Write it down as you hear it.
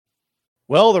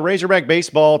Well, the Razorback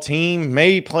baseball team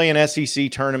may play an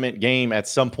SEC tournament game at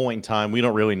some point in time. We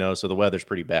don't really know, so the weather's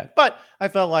pretty bad. But I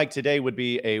felt like today would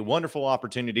be a wonderful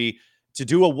opportunity to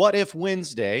do a What If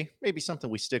Wednesday, maybe something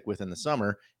we stick with in the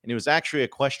summer. And it was actually a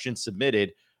question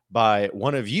submitted by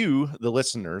one of you, the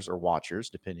listeners or watchers,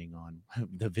 depending on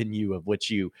the venue of which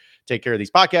you take care of these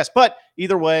podcasts. But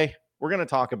either way, we're going to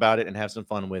talk about it and have some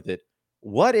fun with it.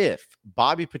 What if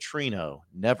Bobby Petrino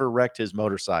never wrecked his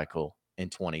motorcycle in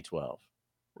 2012?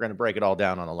 We're going to break it all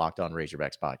down on the Locked On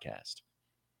Razorbacks podcast.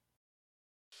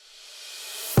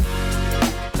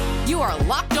 You are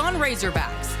Locked On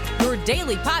Razorbacks, your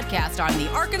daily podcast on the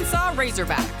Arkansas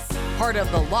Razorbacks, part of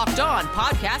the Locked On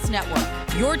Podcast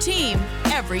Network, your team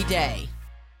every day.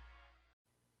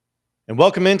 And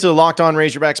welcome into the Locked On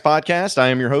Razorbacks podcast. I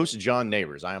am your host, John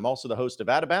Neighbors. I am also the host of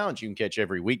Out of Bounds. You can catch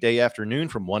every weekday afternoon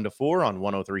from 1 to 4 on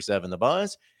 103.7 The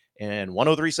Buzz and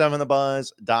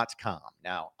 1037thebuzz.com.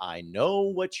 Now, I know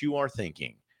what you are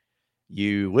thinking.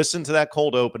 You listen to that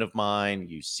cold open of mine,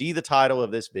 you see the title of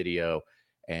this video,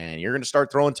 and you're going to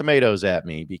start throwing tomatoes at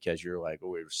me because you're like, oh,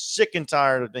 we're sick and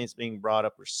tired of things being brought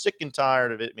up. We're sick and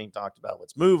tired of it being talked about.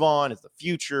 Let's move on. It's the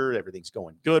future. Everything's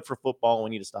going good for football.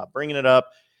 We need to stop bringing it up.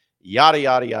 Yada,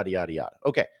 yada, yada, yada, yada.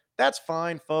 Okay, that's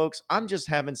fine, folks. I'm just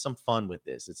having some fun with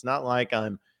this. It's not like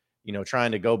I'm,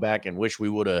 trying to go back and wish we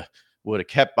would have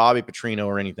kept Bobby Petrino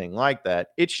or anything like that.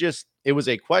 It's just, it was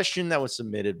a question that was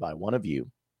submitted by one of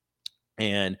you.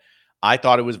 And I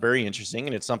thought it was very interesting.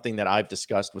 And it's something that I've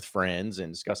discussed with friends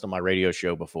and discussed on my radio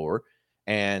show before.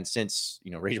 And since,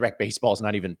 Razorback baseball is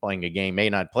not even playing a game, may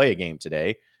not play a game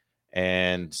today,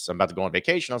 and so I'm about to go on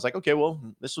vacation, I was like, okay, well,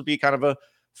 this would be kind of a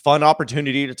fun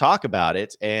opportunity to talk about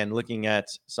it and looking at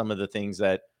some of the things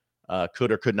that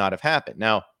could or could not have happened.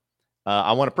 Now,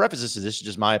 I want to preface this is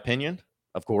just my opinion,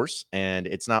 of course, and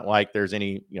it's not like there's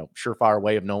any, surefire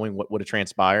way of knowing what would have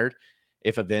transpired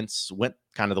if events went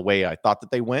kind of the way I thought that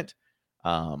they went.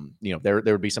 There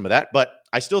would be some of that, but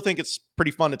I still think it's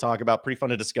pretty fun to talk about, pretty fun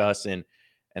to discuss, and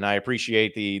I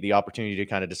appreciate the opportunity to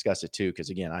kind of discuss it too, because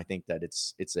again, I think that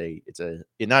it's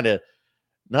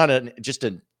not just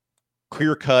a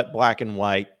clear-cut black and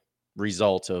white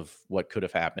result of what could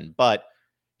have happened. But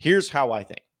here's how I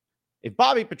think. If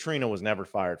Bobby Petrino was never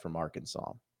fired from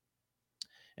Arkansas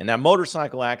and that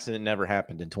motorcycle accident never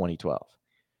happened in 2012,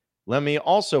 let me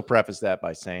also preface that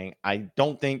by saying I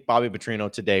don't think Bobby Petrino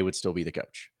today would still be the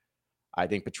coach. I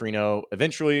think Petrino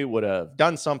eventually would have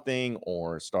done something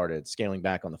or started scaling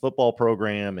back on the football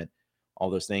program and all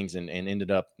those things and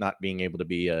ended up not being able to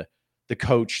be the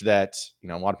coach that,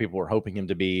 a lot of people were hoping him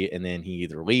to be, and then he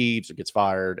either leaves or gets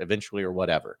fired eventually or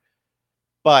whatever.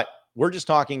 But we're just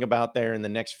talking about there in the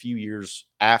next few years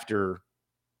after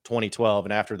 2012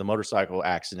 and after the motorcycle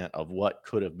accident of what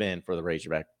could have been for the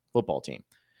Razorback football team.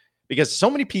 Because so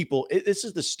many people, this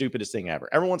is the stupidest thing ever.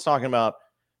 Everyone's talking about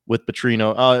with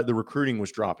Petrino, the recruiting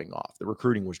was dropping off. The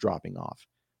recruiting was dropping off.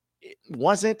 It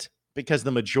wasn't, because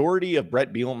the majority of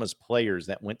Brett Bielema's players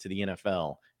that went to the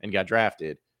NFL and got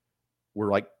drafted were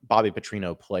like Bobby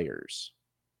Petrino players.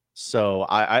 So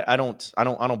I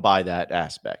don't buy that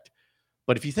aspect.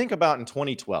 But if you think about in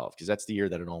 2012, because that's the year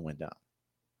that it all went down,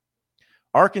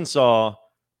 Arkansas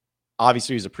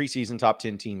obviously was a preseason top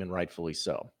 10 team, and rightfully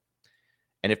so.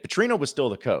 And if Petrino was still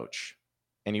the coach,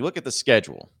 and you look at the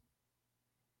schedule,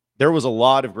 there was a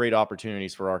lot of great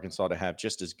opportunities for Arkansas to have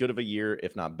just as good of a year,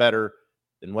 if not better,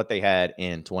 than what they had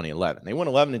in 2011. They went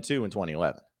 11-2 in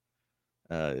 2011.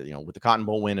 With the Cotton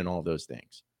Bowl win and all of those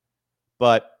things.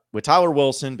 But with Tyler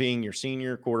Wilson being your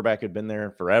senior quarterback, had been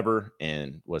there forever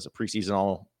and was a preseason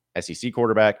all SEC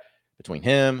quarterback, between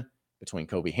him, between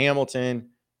Kobe Hamilton,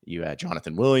 you had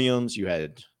Jonathan Williams, you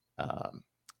had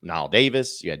Nile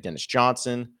Davis, you had Dennis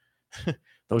Johnson.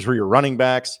 Those were your running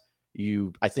backs.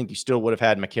 I think you still would have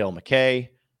had Mikael McKay.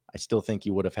 I still think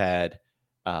you would have had,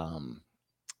 Marquell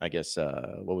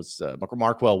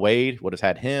Wade, would have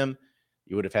had him.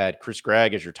 You would have had Chris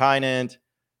Gregg as your tight end.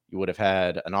 You would have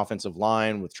had an offensive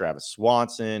line with Travis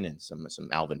Swanson and some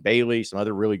Alvin Bailey, some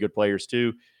other really good players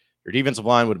too. Your defensive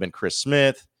line would have been Chris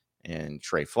Smith and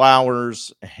Trey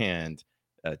Flowers and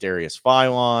Darius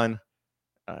Philon.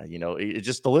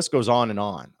 The list goes on and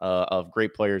on of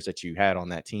great players that you had on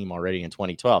that team already in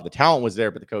 2012. The talent was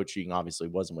there, but the coaching obviously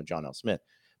wasn't with John L. Smith.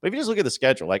 But if you just look at the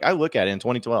schedule, like I look at it in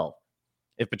 2012,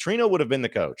 if Petrino would have been the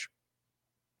coach,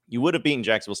 you would have beaten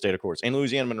Jacksonville State, of course, and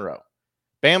Louisiana Monroe.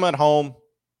 Bama at home,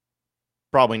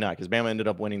 probably not, because Bama ended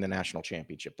up winning the national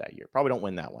championship that year. Probably don't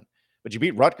win that one. But you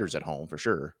beat Rutgers at home for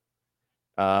sure.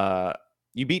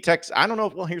 You beat Texas. I don't know.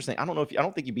 Well, here's the thing. I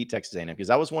don't think you beat Texas A&M, because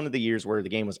that was one of the years where the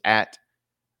game was at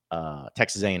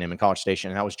Texas A&M in College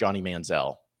Station, and that was Johnny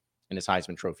Manziel in his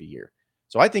Heisman Trophy year.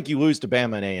 So I think you lose to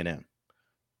Bama and A&M.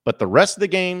 But the rest of the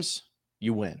games,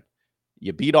 you win.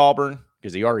 You beat Auburn,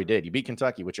 because you already did. You beat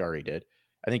Kentucky, which you already did.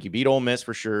 I think you beat Ole Miss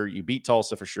for sure. You beat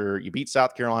Tulsa for sure. You beat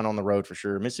South Carolina on the road for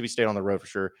sure. Mississippi State on the road for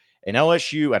sure. And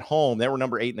LSU at home, they were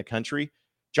number 8 in the country.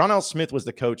 John L. Smith was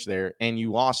the coach there, and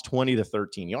you lost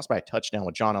 20-13. You lost by a touchdown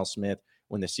with John L. Smith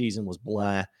when the season was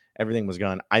blah. Everything was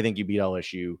gone. I think you beat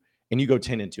LSU, and you go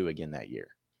 10-2 again that year.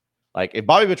 Like, if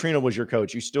Bobby Petrino was your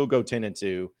coach, you still go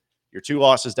 10-2. Your 2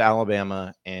 losses to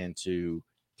Alabama and to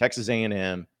Texas A&M,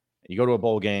 and you go to a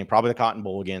bowl game, probably the Cotton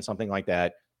Bowl again, something like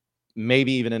that.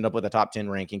 Maybe even end up with a top 10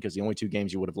 ranking, because the only 2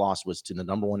 games you would have lost was to the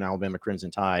number 1 Alabama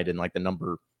Crimson Tide and like the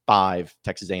number 5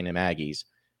 Texas A&M Aggies.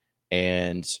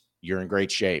 And you're in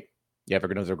great shape. You have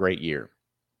another great year.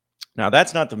 Now,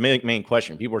 that's not the main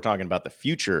question. People are talking about the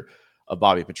future of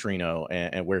Bobby Petrino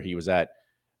and where he was at,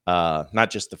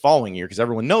 not just the following year, because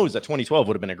everyone knows that 2012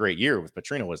 would have been a great year with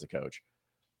Petrino as the coach.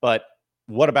 But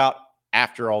what about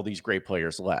after all these great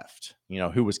players left?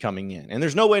 Who was coming in? And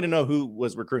there's no way to know who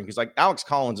was recruiting, because like Alex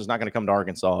Collins is not going to come to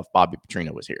Arkansas if Bobby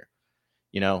Petrino was here.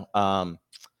 I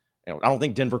don't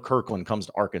think Denver Kirkland comes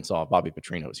to Arkansas if Bobby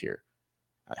Petrino is here.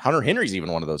 Hunter Henry's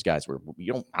even one of those guys where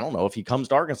I don't know if he comes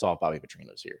to Arkansas if Bobby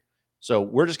Petrino's here. So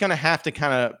we're just going to have to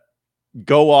kind of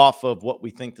go off of what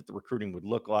we think that the recruiting would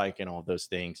look like and all those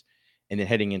things, and then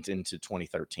heading into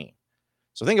 2013.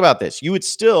 So think about this. You would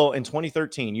still, in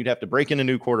 2013, you'd have to break in a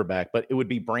new quarterback, but it would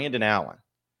be Brandon Allen.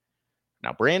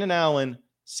 Now, Brandon Allen,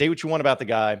 say what you want about the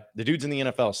guy. The dude's in the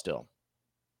NFL still.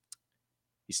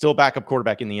 He's still a backup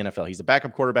quarterback in the NFL. He's a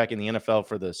backup quarterback in the NFL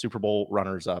for the Super Bowl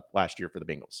runners-up last year for the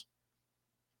Bengals.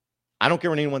 I don't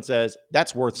care what anyone says.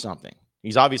 That's worth something.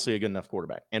 He's obviously a good enough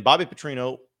quarterback. And Bobby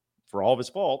Petrino, for all of his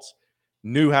faults,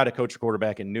 knew how to coach a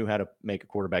quarterback and knew how to make a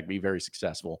quarterback be very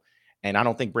successful. And I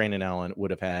don't think Brandon Allen would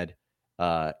have had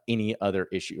any other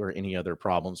issue or any other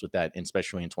problems with that,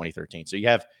 especially in 2013. So you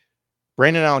have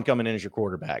Brandon Allen coming in as your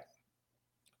quarterback.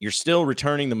 You're still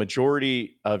returning the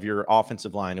majority of your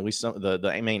offensive line, at least some of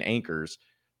the main anchors,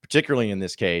 particularly in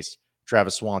this case,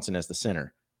 Travis Swanson as the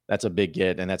center. That's a big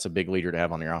get, and that's a big leader to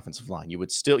have on your offensive line. You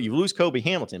lose Kobe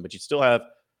Hamilton, but you still have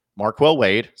Marquell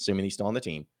Wade, assuming he's still on the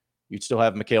team. You'd still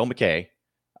have Mikhail McKay,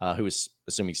 who is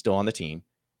assuming he's still on the team.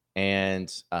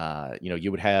 And,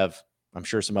 you would have, I'm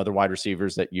sure, some other wide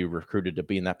receivers that you recruited to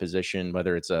be in that position,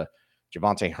 whether it's a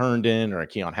Javante Herndon or a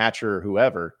Keon Hatcher or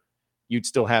whoever. You'd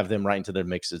still have them right into the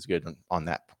mix as good on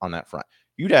that front.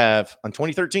 You'd have, on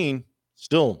 2013,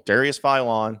 still Darius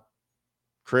Philon,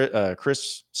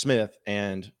 Chris Smith,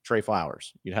 and Trey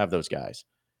Flowers. You'd have those guys.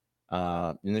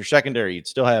 In their secondary, you'd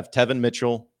still have Tevin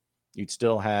Mitchell. You'd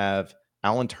still have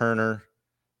Alan Turner.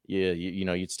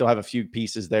 You'd still have a few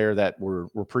pieces there that were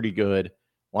pretty good.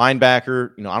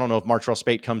 Linebacker, I don't know if Martrell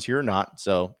Spate comes here or not,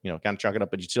 so, kind of chalk it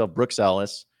up, but you still have Brooks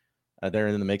Ellis there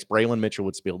in the mix. Braylon Mitchell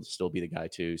would still be the guy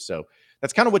too. So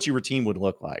that's kind of what your team would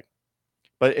look like.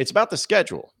 But it's about the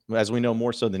schedule, as we know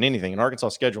more so than anything. And Arkansas'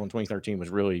 schedule in 2013 was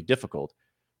really difficult.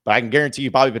 But I can guarantee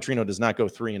you Bobby Petrino does not go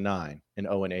 3-9 and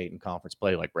 0-8 in conference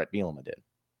play like Brett Bielema did.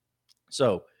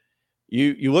 So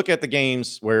you look at the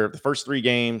games where the first 4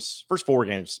 games,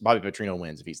 Bobby Petrino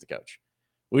wins if he's the coach.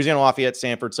 Louisiana Lafayette,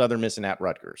 Sanford, Southern Miss, and at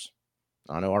Rutgers.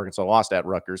 I know Arkansas lost at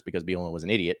Rutgers because Bielema was an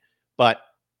idiot, but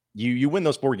you win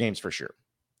those 4 games for sure.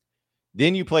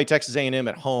 Then you play Texas A&M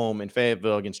at home in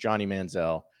Fayetteville against Johnny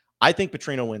Manziel. I think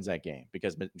Petrino wins that game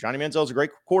because Johnny Manziel is a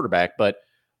great quarterback, but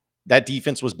that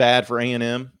defense was bad for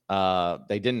A&M.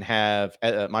 They didn't have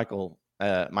Michael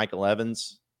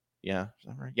Evans. Yeah, is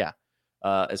that right? Yeah.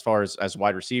 As far as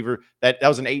wide receiver, that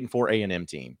was an 8-4 A&M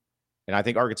team, and I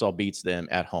think Arkansas beats them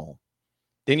at home.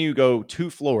 Then you go to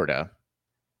Florida.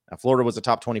 Now, Florida was a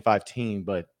top 25 team,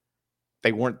 but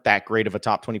they weren't that great of a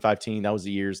top 25 team. That was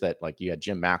the years that you had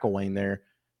Jim McElwain there.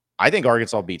 I think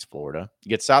Arkansas beats Florida. You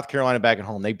get South Carolina back at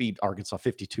home. They beat Arkansas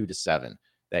 52-7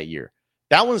 that year.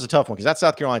 That one was a tough one because that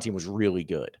South Carolina team was really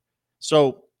good.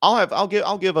 So I'll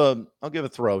give a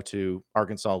throw to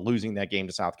Arkansas losing that game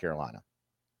to South Carolina.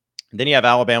 And then you have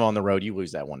Alabama on the road. You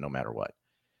lose that one no matter what.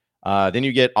 Then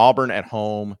you get Auburn at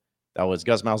home. That was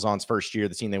Gus Malzahn's first year,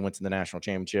 the team they went to the national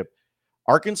championship.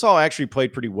 Arkansas actually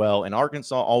played pretty well, and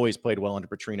Arkansas always played well under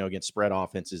Petrino against spread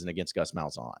offenses and against Gus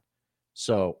Malzahn.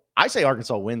 So I say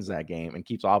Arkansas wins that game and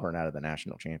keeps Auburn out of the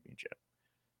national championship.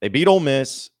 They beat Ole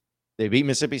Miss, they beat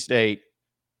Mississippi State,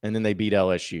 and then they beat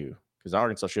LSU because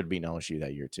Arkansas should have beaten LSU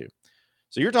that year too.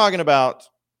 So you're talking about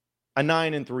a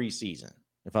 9-3 season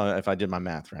if I did my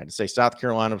math right. To say South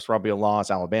Carolina was probably a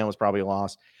loss, Alabama was probably a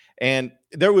loss, and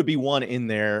there would be one in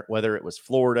there, whether it was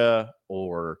Florida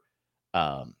or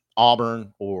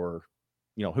Auburn or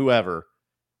whoever,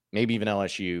 maybe even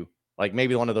LSU. Like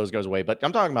maybe one of those goes away, but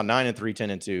I'm talking about 9-3,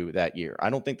 10-2 that year. I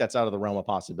don't think that's out of the realm of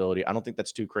possibility. I don't think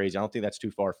that's too crazy. I don't think that's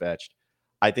too far fetched.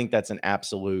 I think that's an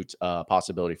absolute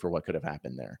possibility for what could have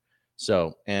happened there.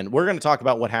 So, and we're going to talk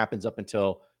about what happens up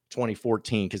until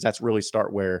 2014, because that's really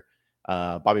start where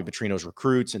Bobby Petrino's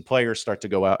recruits and players start to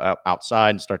go outside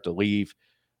and start to leave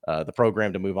the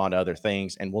program to move on to other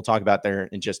things. And we'll talk about there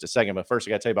in just a second. But first,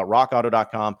 I got to tell you about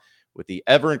rockauto.com. With the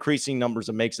ever increasing numbers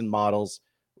of makes and models,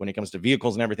 when it comes to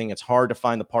vehicles and everything, it's hard to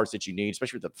find the parts that you need,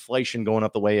 especially with inflation going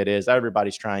up the way it is.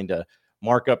 Everybody's trying to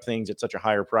mark up things at such a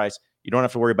higher price. You don't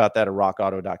have to worry about that at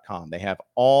rockauto.com. They have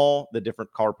all the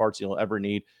different car parts you'll ever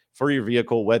need for your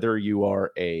vehicle, whether you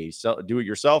are a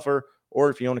do-it-yourselfer or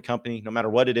if you own a company. No matter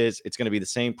what it is, it's going to be the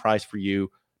same price for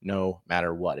you no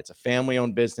matter what. It's a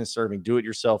family-owned business serving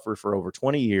do-it-yourselfer for over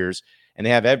 20 years, and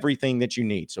they have everything that you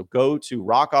need. So go to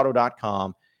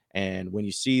rockauto.com. And when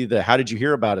you see the "How did you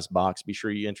hear about us" box, be sure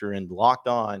you enter in Locked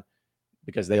On,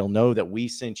 because they'll know that we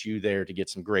sent you there to get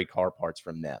some great car parts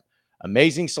from them.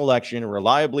 Amazing selection,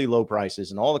 reliably low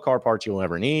prices, and all the car parts you'll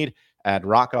ever need at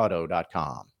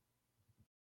rockauto.com.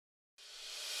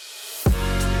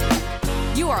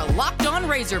 You are Locked On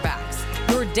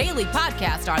Razorbacks, your daily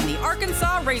podcast on the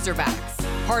Arkansas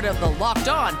Razorbacks, part of the Locked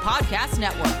On Podcast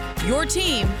Network, your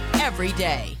team every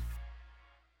day.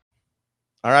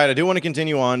 All right, I do want to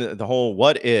continue on the whole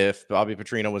what if Bobby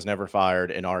Petrino was never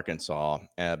fired in Arkansas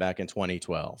back in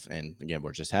 2012. And again,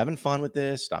 we're just having fun with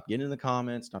this. Stop getting in the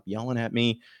comments. Stop yelling at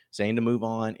me, saying to move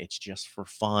on. It's just for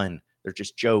fun. They're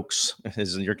just jokes,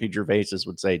 as Ricky Gervais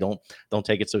would say. Don't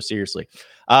take it so seriously.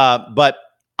 But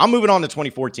I'm moving on to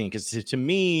 2014 because to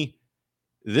me,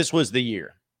 this was the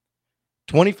year.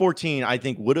 2014, I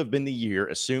think, would have been the year,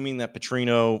 assuming that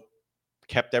Petrino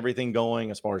kept everything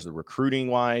going as far as the recruiting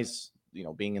wise,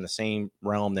 being in the same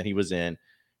realm that he was in,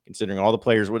 considering all the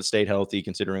players would have stayed healthy,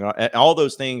 considering all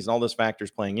those things and all those factors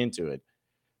playing into it.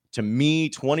 To me,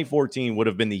 2014 would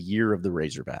have been the year of the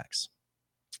Razorbacks.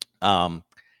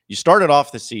 You started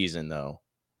off the season, though,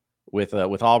 with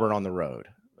Auburn on the road,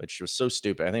 which was so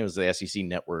stupid. I think it was the SEC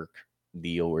Network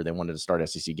deal where they wanted to start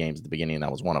SEC games at the beginning, and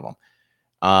that was one of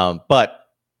them. But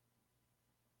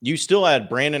you still had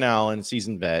Brandon Allen,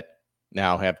 seasoned vet,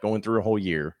 now going through a whole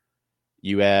year.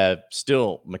 You have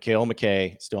still Mikhail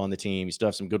McKay still on the team. You still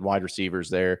have some good wide receivers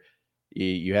there.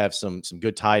 You have some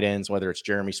good tight ends, whether it's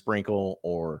Jeremy Sprinkle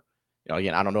or,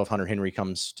 again, I don't know if Hunter Henry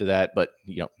comes to that, but,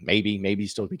 maybe he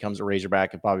still becomes a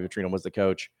Razorback if Bobby Petrino was the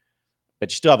coach.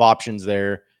 But you still have options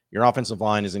there. Your offensive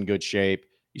line is in good shape.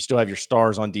 You still have your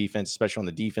stars on defense, especially on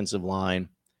the defensive line.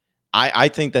 I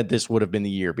think that this would have been the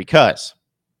year, because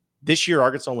this year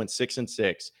Arkansas went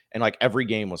 6-6, and like every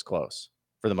game was close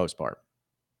for the most part.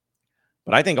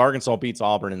 But I think Arkansas beats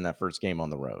Auburn in that first game on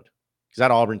the road, because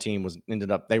that Auburn team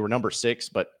they were number 6,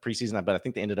 but preseason, but I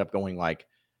think they ended up going like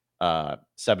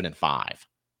 7-5.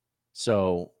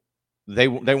 So they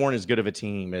weren't as good of a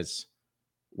team as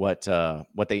what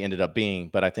they ended up being.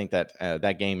 But I think that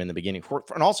that game in the beginning,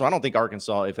 and also I don't think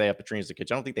Arkansas, if they have Petrino as the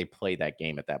coach, I don't think they play that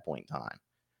game at that point in time.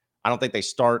 I don't think they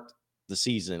start the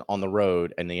season on the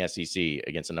road in the SEC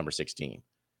against a number 6 team.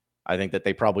 I think that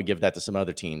they probably give that to some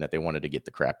other team that they wanted to get the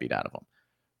crap beat out of them.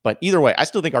 But either way, I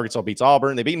still think Arkansas beats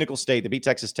Auburn. They beat Nicholls State. They beat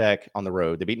Texas Tech on the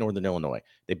road. They beat Northern Illinois.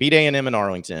 They beat A&M in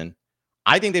Arlington.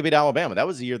 I think they beat Alabama. That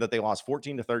was the year that they lost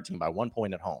 14-13 by 1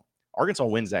 point at home. Arkansas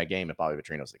wins that game if Bobby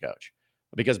Petrino's the coach,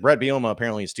 because Brett Bielema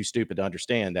apparently is too stupid to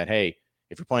understand that, hey,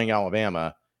 if you're playing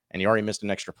Alabama and you already missed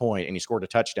an extra point and you scored a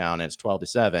touchdown and it's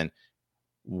 12-7,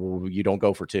 you don't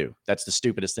go for 2. That's the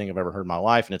stupidest thing I've ever heard in my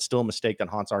life, and it's still a mistake that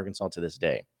haunts Arkansas to this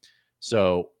day.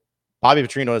 So Bobby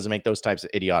Petrino doesn't make those types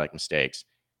of idiotic mistakes.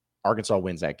 Arkansas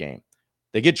wins that game.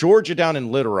 They get Georgia down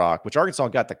in Little Rock, which Arkansas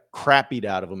got the crap beat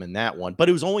out of them in that one, but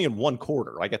it was only in one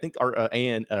quarter. Like I think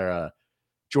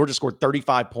Georgia scored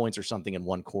 35 points or something in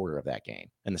one quarter of that game,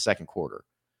 in the second quarter.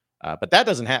 But that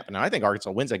doesn't happen. And I think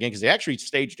Arkansas wins that game because they actually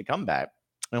staged a comeback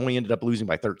and only ended up losing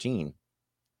by 13.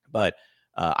 But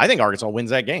I think Arkansas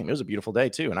wins that game. It was a beautiful day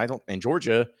too. And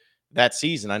Georgia that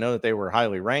season, I know that they were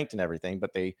highly ranked and everything,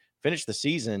 but they finished the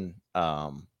season.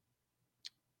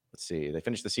 They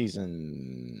finished the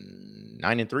season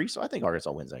 9-3. So I think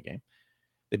Arkansas wins that game.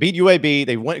 They beat UAB.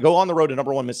 They go on the road to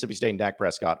number 1 Mississippi State and Dak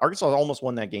Prescott. Arkansas almost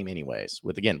won that game anyways,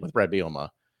 with Brett Bielema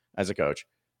as a coach.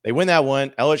 They win that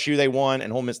one. LSU they won,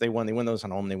 and Ole Miss they won. They win those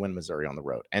on home. They win Missouri on the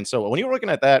road. And so when you're looking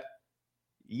at that,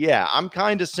 yeah, I'm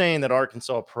kind of saying that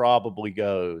Arkansas probably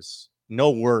goes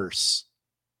no worse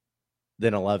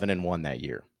than 11-1 that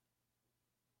year.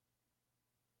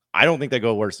 I don't think they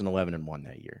go worse than 11-1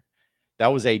 that year. That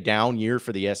was a down year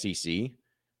for the SEC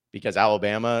because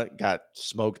Alabama got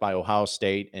smoked by Ohio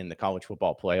State in the college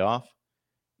football playoff.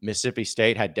 Mississippi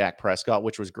State had Dak Prescott,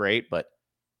 which was great, but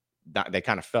they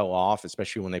kind of fell off,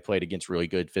 especially when they played against really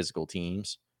good physical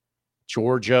teams.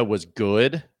 Georgia was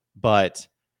good, but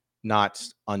not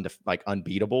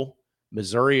unbeatable.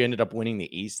 Missouri ended up winning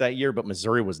the East that year, but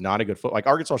Missouri was not a good football. Like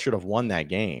Arkansas should have won that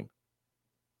game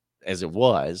as it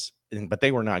was, but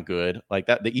they were not good. Like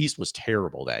that, the East was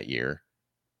terrible that year.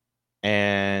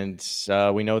 And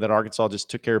we know that Arkansas just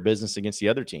took care of business against the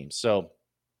other teams. So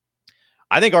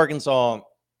I think Arkansas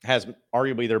has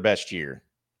arguably their best year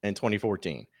in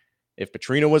 2014. If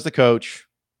Petrino was the coach,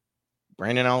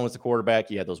 Brandon Allen was the quarterback,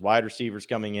 you had those wide receivers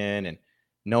coming in, and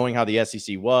knowing how the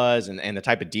SEC was and the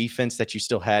type of defense that you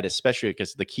still had, especially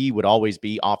because the key would always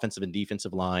be offensive and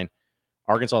defensive line.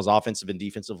 Arkansas's offensive and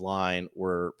defensive line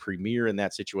were premier in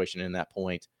that situation in that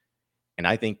point. And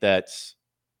I think that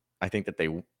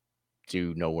they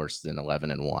do no worse than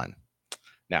 11-1.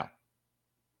 Now,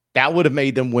 that would have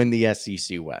made them win the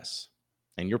SEC West.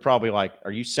 And you're probably like,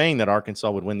 are you saying that Arkansas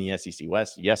would win the SEC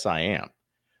West? Yes, I am.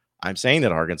 I'm saying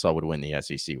that Arkansas would win the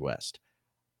SEC West.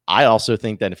 I also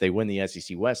think that if they win the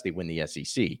SEC West, they win the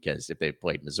SEC, because if they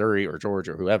played Missouri or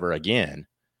Georgia or whoever again,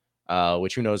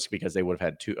 which who knows, because they would have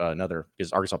had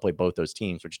because Arkansas played both those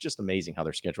teams, which is just amazing how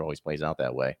their schedule always plays out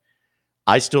that way.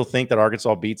 I still think that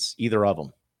Arkansas beats either of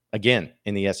them again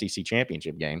in the SEC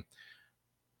championship game.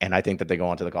 And I think that they go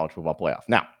on to the college football playoff.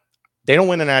 Now, they don't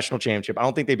win the national championship. I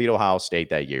don't think they beat Ohio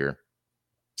State that year,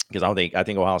 because I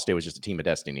think Ohio State was just a team of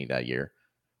destiny that year.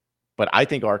 But I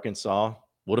think Arkansas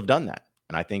would have done that.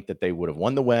 And I think that they would have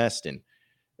won the West and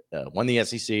won the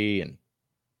SEC. And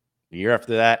the year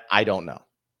after that, I don't know.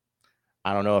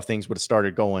 I don't know if things would have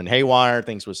started going haywire.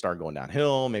 Things would start going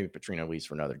downhill. Maybe Petrino leaves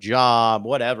for another job,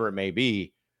 whatever it may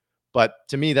be. But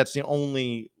to me, that's the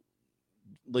only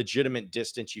legitimate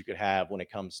distance you could have when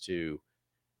it comes to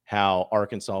how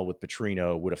Arkansas with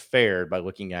Petrino would have fared, by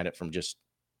looking at it from just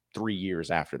 3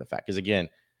 years after the fact. Because again,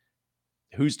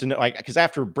 who's to know? Like, because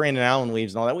after Brandon Allen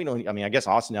leaves and all that, we don't. I mean, I guess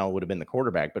Austin Allen would have been the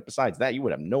quarterback, but besides that, you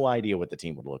would have no idea what the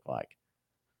team would look like.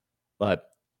 But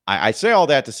I say all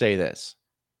that to say this,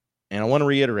 and I want to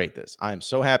reiterate this: I am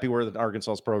so happy where the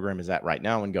Arkansas's program is at right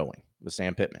now and going with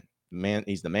Sam Pittman.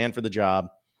 He's the man for the job.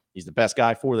 He's the best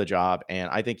guy for the job, and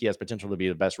I think he has potential to be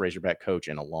the best Razorback coach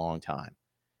in a long time.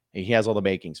 He has all the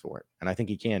makings for it, and I think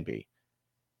he can be.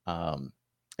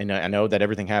 And I know that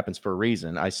everything happens for a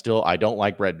reason. I don't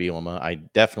like Brett Bielema. I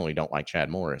definitely don't like Chad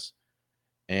Morris.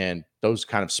 And those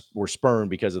kind of were spurned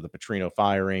because of the Petrino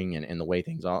firing and the way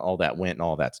things, all that went and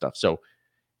all that stuff. So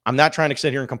I'm not trying to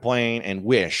sit here and complain and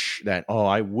wish that,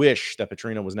 I wish that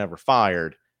Petrino was never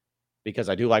fired, because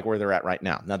I do like where they're at right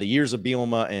now. Now, the years of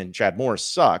Bielema and Chad Morris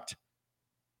sucked,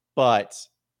 but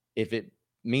if it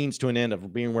means to an end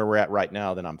of being where we're at right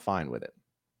now, then I'm fine with it.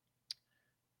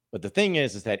 But the thing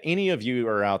is that any of you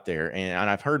are out there, and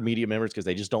I've heard media members, because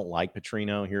they just don't like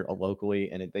Petrino here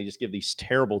locally, and they just give these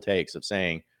terrible takes of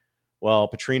saying, well,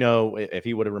 Petrino, if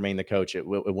he would have remained the coach, it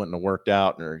wouldn't have worked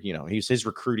out, or, his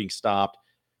recruiting stopped.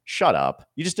 Shut up.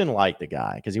 You just didn't like the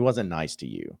guy because he wasn't nice to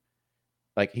you.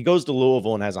 Like, he goes to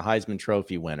Louisville and has a Heisman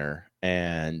Trophy winner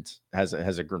and has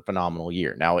a phenomenal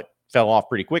year. Now, it fell off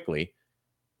pretty quickly,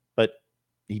 but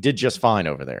he did just fine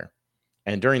over there.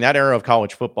 And during that era of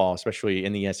college football, especially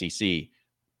in the SEC,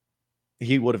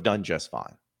 he would have done just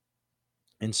fine.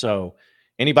 And so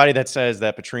anybody that says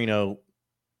that Petrino,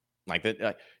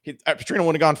 Petrino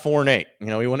would have gone 4-8, he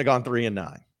wouldn't have gone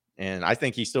 3-9. And I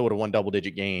think he still would have won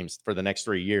double-digit games for the next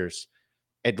 3 years.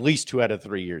 At least 2 out of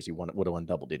 3 years, he would have won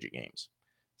double-digit games.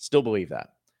 Still believe that.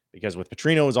 Because with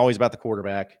Petrino, it was always about the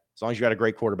quarterback. As long as you had a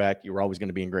great quarterback, you were always going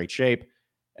to be in great shape.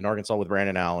 And Arkansas with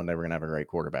Brandon Allen, they were going to have a great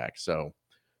quarterback. So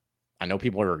I know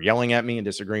people are yelling at me and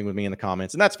disagreeing with me in the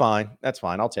comments, and that's fine. That's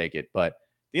fine. I'll take it. But at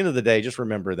the end of the day, just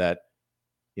remember that,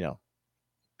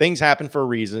 things happen for a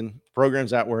reason.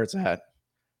 Program's at where it's at.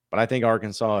 But I think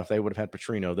Arkansas, if they would have had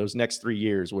Petrino, those next 3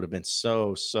 years would have been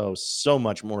so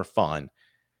much more fun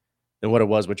than what it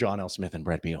was with John L. Smith and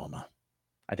Brett Bielema.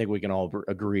 I think we can all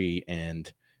agree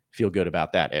and feel good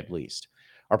about that, at least.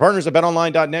 Our partners at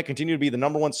BetOnline.net continue to be the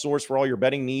number one source for all your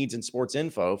betting needs and sports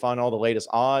info. Find all the latest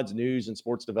odds, news, and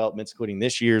sports developments, including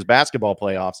this year's basketball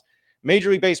playoffs,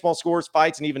 Major League Baseball scores,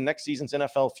 fights, and even next season's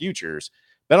NFL futures.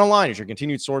 BetOnline is your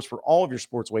continued source for all of your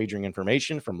sports wagering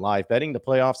information, from live betting to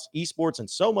playoffs, esports, and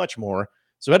so much more.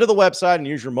 So head to the website and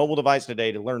use your mobile device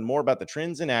today to learn more about the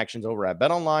trends and actions over at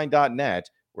BetOnline.net,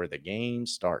 where the game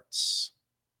starts.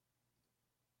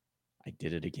 I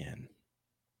did it again.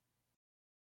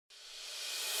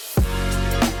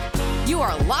 You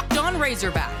are Locked On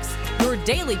Razorbacks, your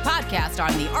daily podcast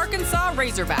on the Arkansas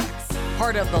Razorbacks,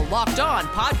 part of the Locked On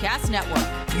Podcast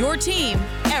Network, your team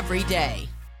every day.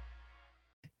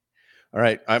 All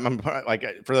right. I'm like,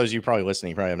 for those of you probably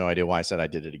listening, you probably have no idea why I said I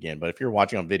did it again. But if you're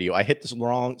watching on video, I hit this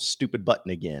wrong, stupid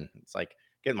button again. It's like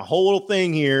getting my whole little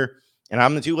thing here, and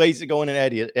I'm too lazy to go in and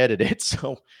edit it.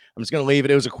 So I'm just going to leave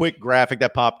it. It was a quick graphic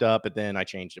that popped up, but then I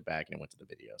changed it back and it went to the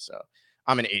video. So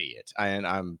I'm an idiot. And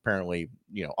I'm apparently,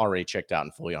 already checked out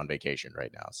and fully on vacation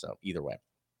right now. So either way.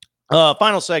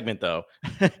 Final segment, though.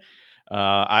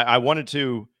 I wanted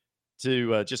to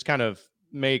just kind of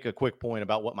make a quick point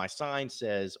about what my sign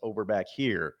says over back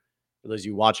here for those of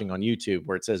you watching on YouTube,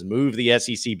 where it says move the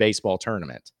SEC baseball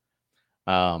tournament.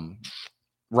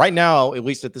 Right now, at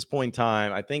least at this point in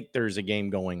time, I think there's a game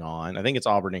going on. I think it's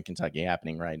Auburn and Kentucky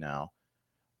happening right now,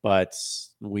 but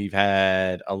we've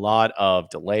had a lot of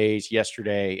delays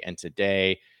yesterday and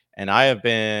today. And I have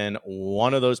been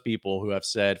one of those people who have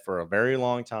said for a very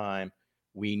long time,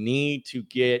 we need to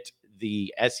get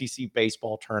the SEC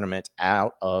baseball tournament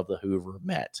out of the Hoover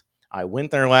Met. I went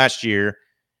there last year.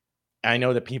 I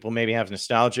know that people maybe have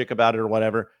nostalgic about it or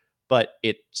whatever, but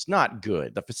it's not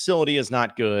good. The facility is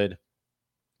not good.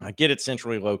 I get it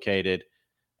centrally located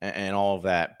and all of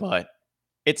that, but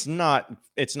it's not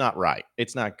right.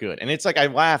 It's not good. And it's like, I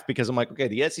laugh because I'm like, okay,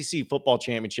 the SEC football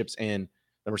championships in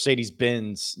the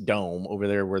Mercedes-Benz Dome over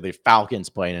there where the Falcons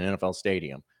play in an NFL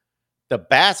stadium. The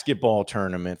basketball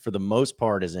tournament, for the most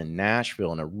part, is in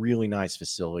Nashville in a really nice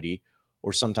facility,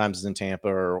 or sometimes it's in Tampa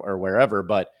or wherever,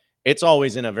 but it's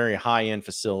always in a very high-end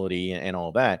facility and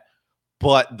all that.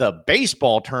 But the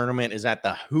baseball tournament is at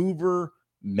the Hoover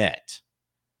Met.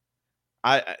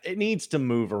 It needs to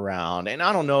move around, and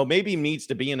I don't know, maybe it needs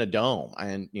to be in a dome.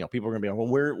 And people are gonna be like, well,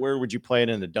 where would you play it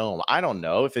in the dome? I don't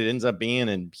know if it ends up being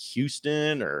in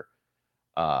Houston or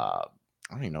I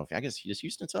don't even know if, I guess, does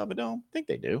Houston still have a dome? I think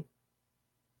they do.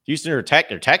 Houston or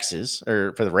Texas,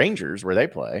 or for the Rangers where they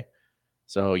play.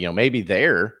 So, maybe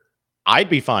there, I'd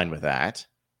be fine with that.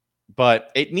 But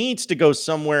it needs to go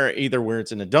somewhere, either where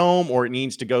it's in a dome or it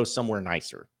needs to go somewhere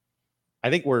nicer.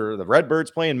 I think where the Redbirds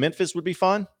play in Memphis would be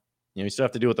fun. You still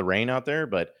have to deal with the rain out there,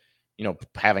 but,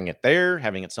 having it there,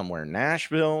 having it somewhere in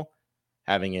Nashville,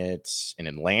 having it in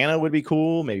Atlanta would be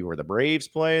cool. Maybe where the Braves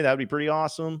play, that would be pretty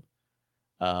awesome.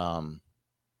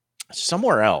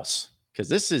 Somewhere else. Because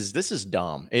this is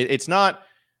dumb. It's not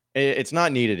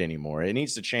needed anymore. It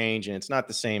needs to change, and it's not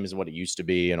the same as what it used to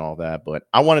be and all that. But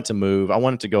I want it to move. I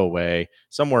want it to go away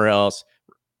somewhere else.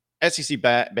 SEC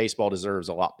baseball deserves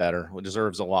a lot better. It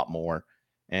deserves a lot more,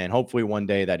 and hopefully one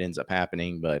day that ends up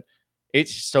happening. But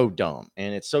it's so dumb,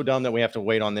 and it's so dumb that we have to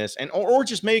wait on this, and or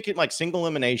just make it like single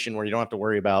elimination where you don't have to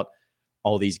worry about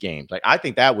all these games. Like, I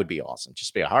think that would be awesome.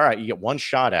 Just be all right. You get one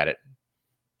shot at it.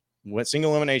 Single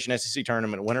elimination SEC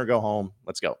tournament, winner go home.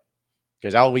 Let's go.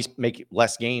 Because I'll always make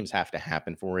less games have to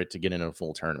happen for it to get into a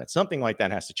full tournament. Something like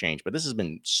that has to change. But this has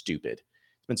been stupid.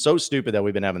 It's been so stupid that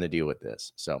we've been having to deal with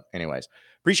this. So anyways,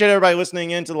 appreciate everybody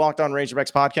listening in to the Locked On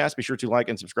Razorbacks podcast. Be sure to like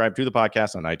and subscribe to the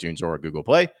podcast on iTunes or Google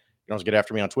Play. You can also get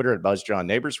after me on Twitter at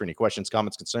BuzzJohnNeighbors for any questions,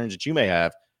 comments, concerns that you may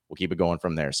have. We'll keep it going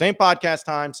from there. Same podcast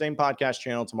time, same podcast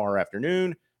channel tomorrow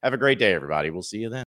afternoon. Have a great day, everybody. We'll see you then.